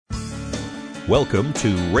Welcome to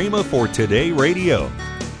Rhema for Today Radio.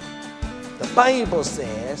 The Bible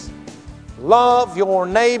says, love your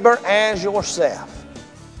neighbor as yourself.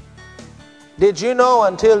 Did you know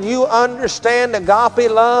until you understand agape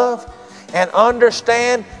love and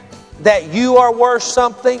understand that you are worth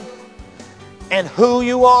something and who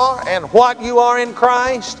you are and what you are in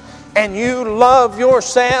Christ, and you love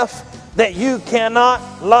yourself, that you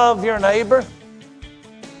cannot love your neighbor?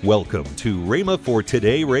 Welcome to Rhema for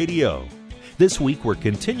Today Radio. This week we're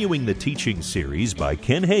continuing the teaching series by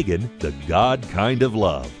Ken Hagin, The God Kind of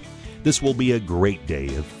Love. This will be a great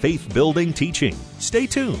day of faith-building teaching. Stay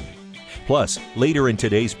tuned. Plus, later in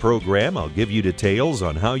today's program, I'll give you details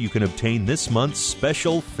on how you can obtain this month's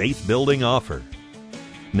special faith-building offer.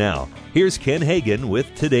 Now, here's Ken Hagin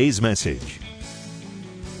with today's message.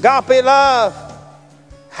 Agape love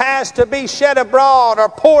has to be shed abroad or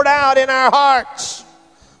poured out in our hearts,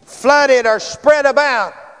 flooded or spread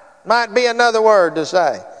about, might be another word to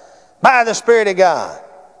say, by the Spirit of God.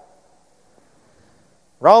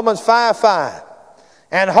 Romans 5:5.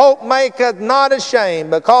 And hope maketh not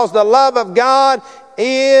ashamed, because the love of God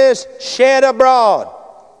is shed abroad.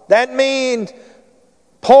 That means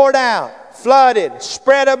poured out, flooded,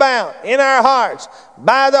 spread about in our hearts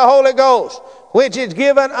by the Holy Ghost, which is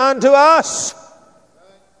given unto us.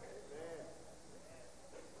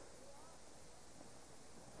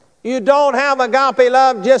 You don't have agape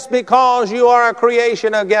love just because you are a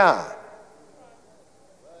creation of God.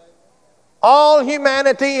 All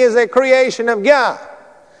humanity is a creation of God.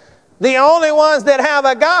 The only ones that have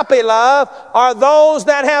agape love are those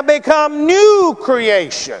that have become new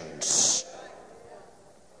creations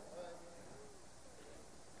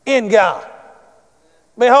in God.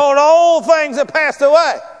 Behold, all things have passed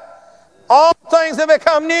away. All things have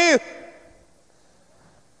become new.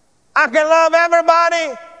 I can love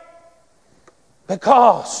everybody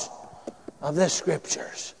because of the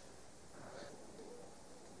Scriptures.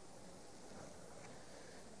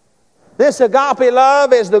 This agape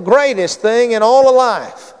love is the greatest thing in all of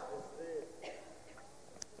life.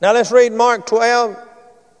 Now let's read Mark 12,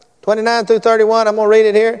 29 through 31. I'm going to read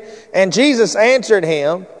it here. And Jesus answered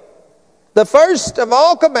him, the first of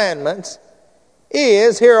all commandments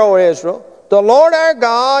is, hear, O Israel, the Lord our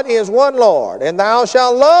God is one Lord, and thou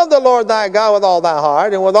shalt love the Lord thy God with all thy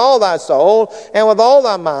heart, and with all thy soul, and with all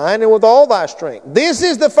thy mind, and with all thy strength. This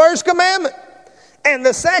is the first commandment. And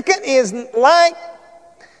the second is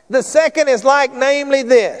like, namely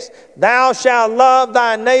this, thou shalt love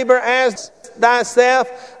thy neighbor as thyself.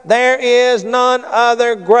 There is none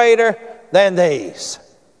other greater than these.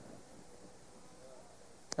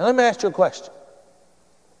 Now let me ask you a question.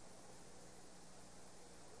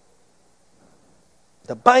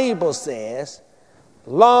 The Bible says,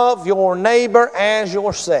 love your neighbor as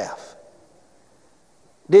yourself.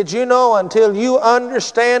 Did you know until you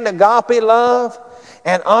understand agape love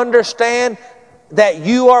and understand that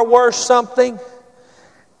you are worth something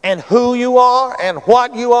and who you are and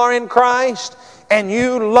what you are in Christ, and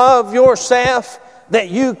you love yourself, that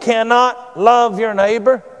you cannot love your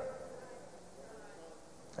neighbor?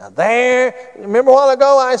 Now remember a while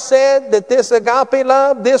ago I said that this agape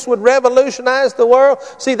love, this would revolutionize the world?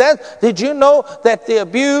 See, did you know that the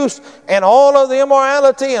abuse and all of the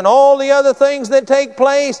immorality and all the other things that take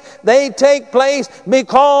place, they take place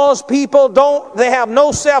because people they have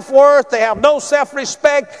no self-worth, they have no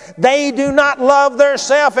self-respect, they do not love their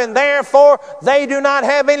self, and therefore they do not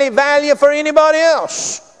have any value for anybody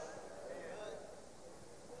else.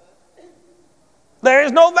 There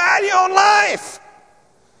is no value on life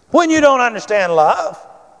when you don't understand love.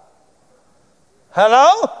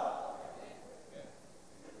 Hello?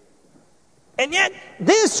 And yet,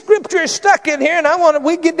 this scripture is stuck in here, and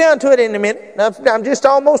we get down to it in a minute. I'm just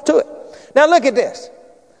almost to it. Now look at this.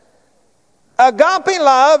 Agape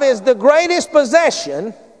love is the greatest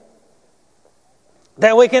possession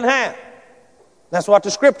that we can have. That's what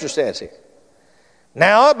the scripture says here.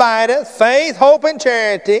 Now abideth faith, hope, and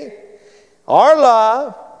charity, or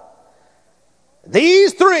love,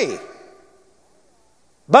 these three.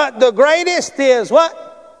 But the greatest is what?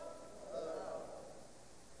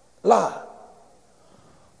 Love.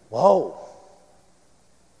 Whoa.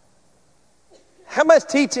 How much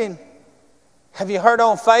teaching have you heard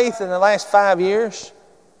on faith in the last 5 years?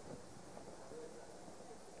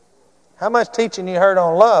 How much teaching you heard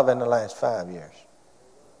on love in the last 5 years?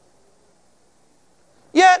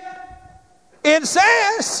 Yet, it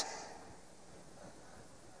says,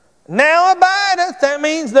 now abideth. That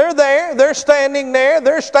means they're there, they're standing there,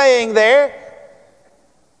 they're staying there.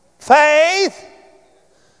 Faith,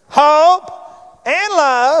 hope, and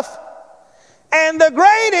love. And the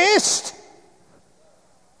greatest,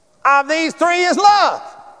 of these three is love.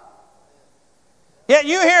 Yet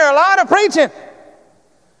you hear a lot of preaching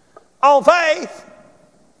on faith,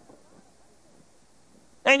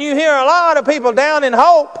 and you hear a lot of people down in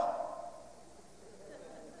hope.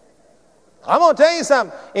 I'm going to tell you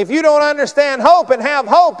something. If you don't understand hope and have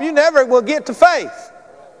hope, you never will get to faith.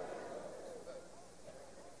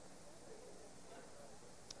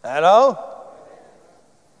 Hello?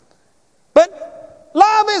 But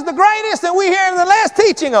love is the greatest, and we hear the less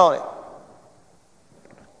teaching on it.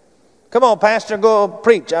 Come on, Pastor, go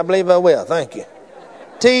preach. I believe I will. Thank you.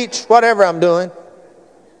 Teach, whatever I'm doing.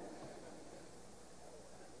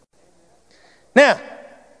 Now,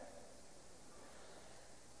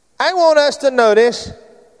 I want us to notice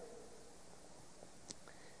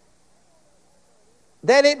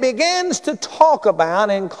that it begins to talk about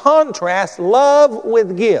and contrast love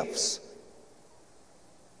with gifts.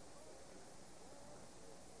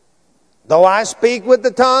 Though I speak with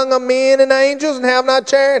the tongue of men and angels and have not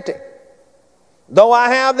charity, though I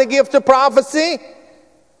have the gift of prophecy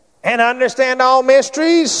and understand all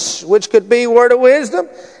mysteries, which could be word of wisdom,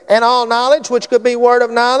 and all knowledge, which could be word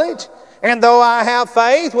of knowledge, and though I have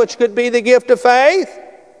faith, which could be the gift of faith,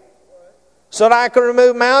 so that I can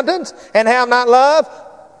remove mountains, and have not love,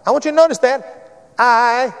 I want you to notice that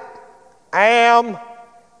I am.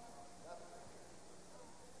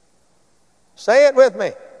 Say it with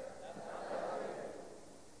me.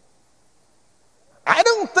 I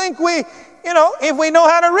don't think if we know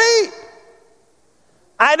how to read,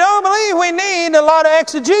 I don't believe we need a lot of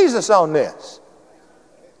exegesis on this.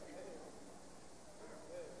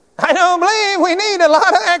 I don't believe we need a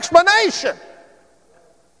lot of explanation.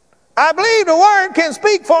 I believe the Word can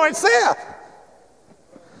speak for itself.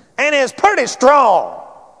 And it's pretty strong.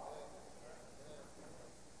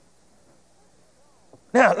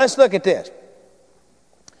 Now, let's look at this.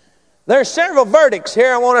 There's several verdicts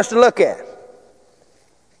here I want us to look at.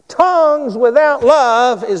 Tongues without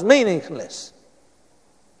love is meaningless.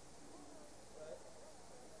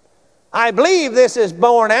 I believe this is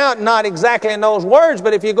borne out, not exactly in those words,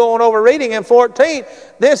 but if you're going over reading in 14,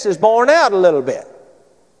 this is borne out a little bit.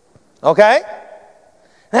 Okay?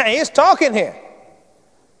 Now, he's talking here.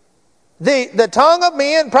 The tongue of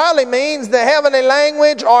men probably means the heavenly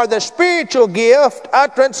language or the spiritual gift,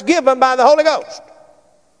 utterance given by the Holy Ghost.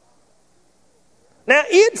 Now,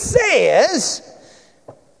 it says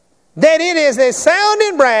that it is a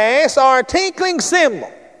sounding brass or a tinkling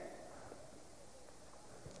cymbal.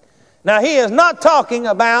 Now, he is not talking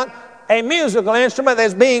about a musical instrument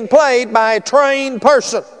that's being played by a trained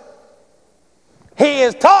person. He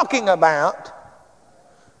is talking about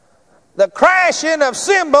the crashing of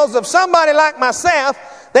cymbals of somebody like myself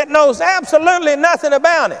that knows absolutely nothing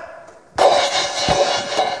about it.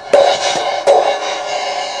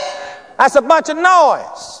 That's a bunch of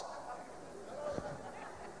noise.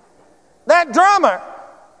 That drummer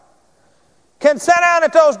can sit down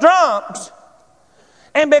at those drums,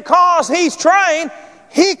 and because he's trained,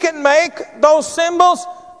 he can make those cymbals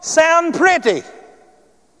sound pretty.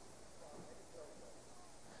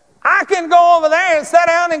 I can go over there and sit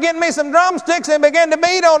down and get me some drumsticks and begin to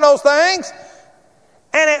beat on those things,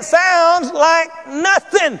 and it sounds like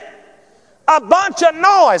nothing. A bunch of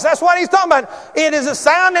noise. That's what he's talking about. It is a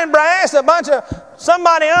sounding brass, a bunch of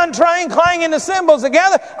somebody untrained clanging the cymbals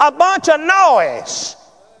together, a bunch of noise.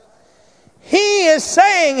 He is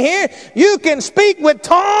saying here, you can speak with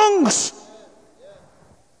tongues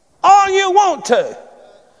all you want to,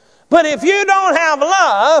 but if you don't have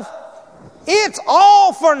love, it's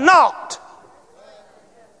all for naught.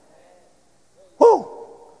 Whew,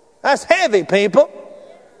 that's heavy, people.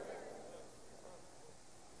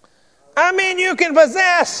 I mean, you can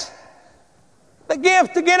possess the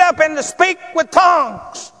gift to get up and to speak with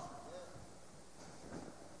tongues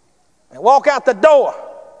and walk out the door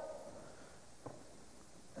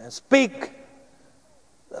and speak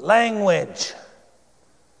the language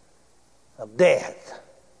of death.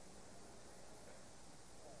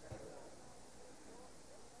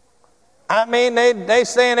 I mean, they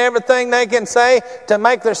saying everything they can say to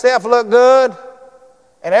make themselves look good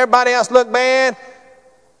and everybody else look bad.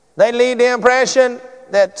 They leave the impression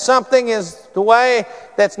that something is the way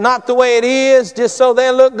that's not the way it is just so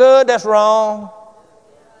they look good. That's wrong.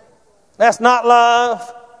 That's not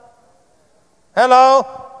love. Hello?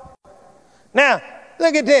 Now,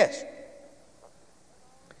 look at this.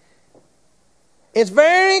 It's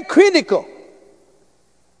very critical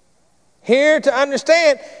here to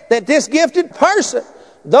understand that this gifted person,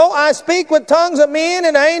 though I speak with tongues of men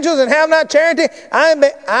and angels and have not charity,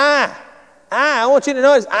 I want you to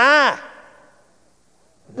notice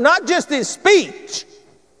not just his speech.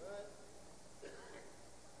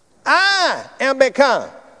 and become.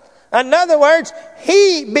 In other words,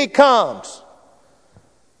 he becomes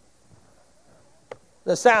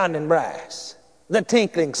the sounding brass, the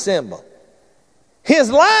tinkling cymbal. His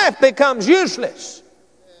life becomes useless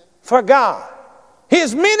for God.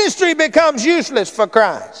 His ministry becomes useless for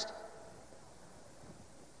Christ.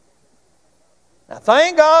 Now,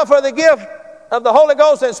 thank God for the gift of the Holy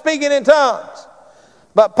Ghost and speaking in tongues.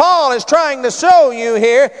 But Paul is trying to show you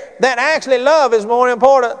here that actually love is more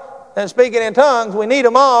important than speaking in tongues. We need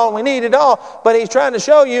them all. We need it all. But he's trying to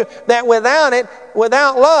show you that without it,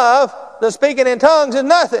 without love, the speaking in tongues is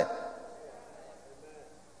nothing.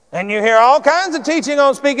 And you hear all kinds of teaching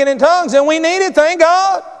on speaking in tongues, and we need it, thank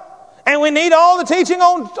God. And we need all the teaching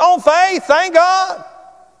on faith, thank God.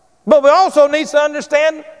 But we also need to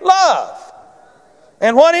understand love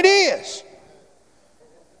and what it is.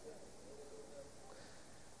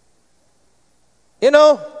 You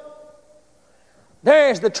know,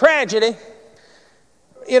 there's the tragedy,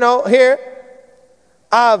 here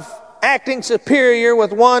of acting superior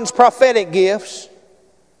with one's prophetic gifts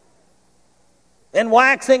and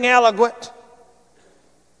waxing eloquent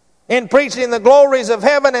in preaching the glories of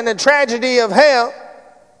heaven and the tragedy of hell.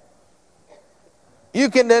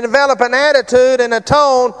 You can develop an attitude and a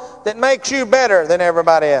tone that makes you better than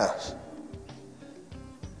everybody else.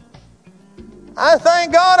 I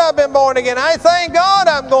thank God I've been born again. I thank God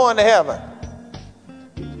I'm going to heaven.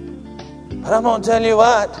 But I'm going to tell you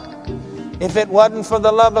what. If it wasn't for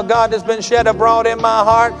the love of God that's been shed abroad in my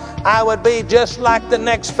heart, I would be just like the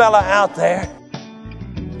next fella out there.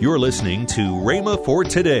 You're listening to Rhema for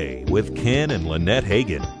Today with Ken and Lynette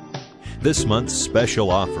Hagin. This month's special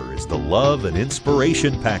offer is the Love and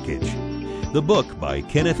Inspiration Package. The book by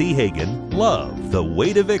Kenneth E. Hagin, Love, The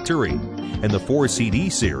Way to Victory, and the 4-CD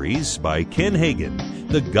series by Ken Hagin,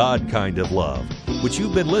 The God Kind of Love, which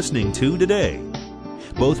you've been listening to today.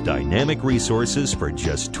 Both dynamic resources for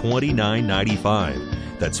just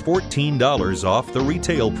 $29.95. That's $14 off the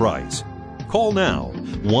retail price. Call now,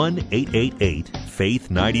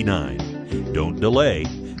 1-888-FAITH-99. Don't delay.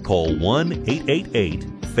 Call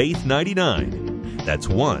 1-888-FAITH-99. That's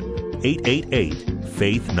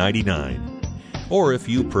 1-888-FAITH-99. Or if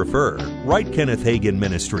you prefer, write Kenneth Hagin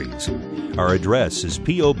Ministries. Our address is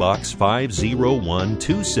P.O. Box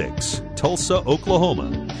 50126, Tulsa,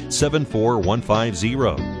 Oklahoma,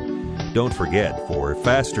 74150. Don't forget, for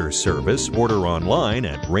faster service, order online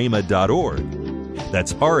at rhema.org.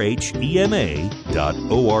 That's RHEMA.org.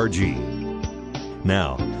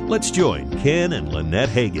 Now, let's join Ken and Lynette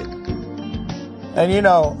Hagin. And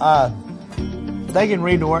they can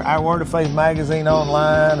read our Word of Faith magazine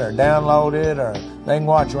online or download it, or they can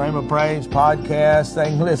watch Rhema Praise podcasts. They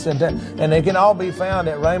can listen to, and they can all be found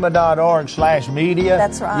at rhema.org/media.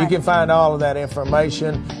 That's right. You can find all of that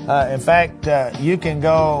information. In fact, you can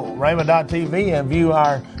go rhema.tv and view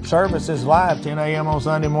our services live, 10 a.m. on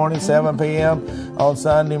Sunday morning, 7 p.m. on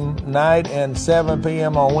Sunday night, and 7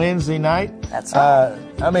 p.m. on Wednesday night. That's right.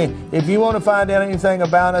 If you want to find out anything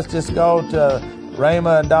about us, just go to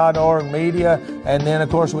rhema.org media, and then of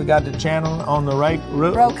course we got the channel on the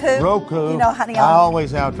Roku. You know, honey, I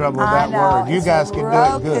always have trouble with that word. You guys can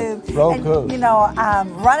do it good. Roku. And,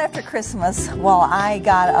 right after Christmas, I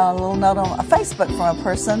got a little note on Facebook from a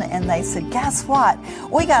person, and they said, guess what?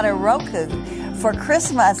 We got a Roku for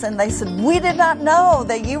Christmas, and they said, we did not know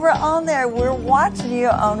that you were on there. We're watching you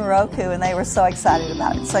on Roku, and they were so excited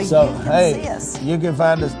about it. So you can see us. You can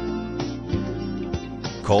find us.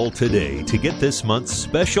 Call today to get this month's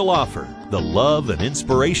special offer, the Love and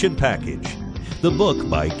Inspiration Package. The book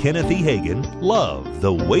by Kenneth E. Hagin, Love,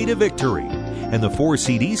 The Way to Victory, and the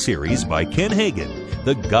 4-CD series by Ken Hagin,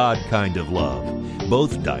 The God Kind of Love.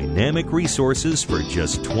 Both dynamic resources for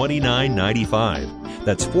just $29.95.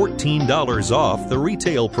 That's $14 off the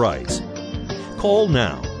retail price. Call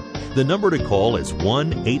now. The number to call is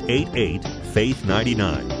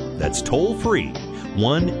 1-888-FAITH-99. That's toll free,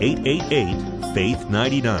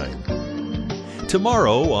 1-888-FAITH-99.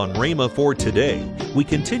 Tomorrow on Rhema for Today, we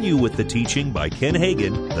continue with the teaching by Ken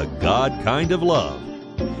Hagin, The God Kind of Love.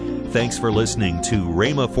 Thanks for listening to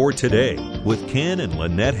Rhema for Today with Ken and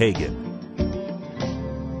Lynette Hagin.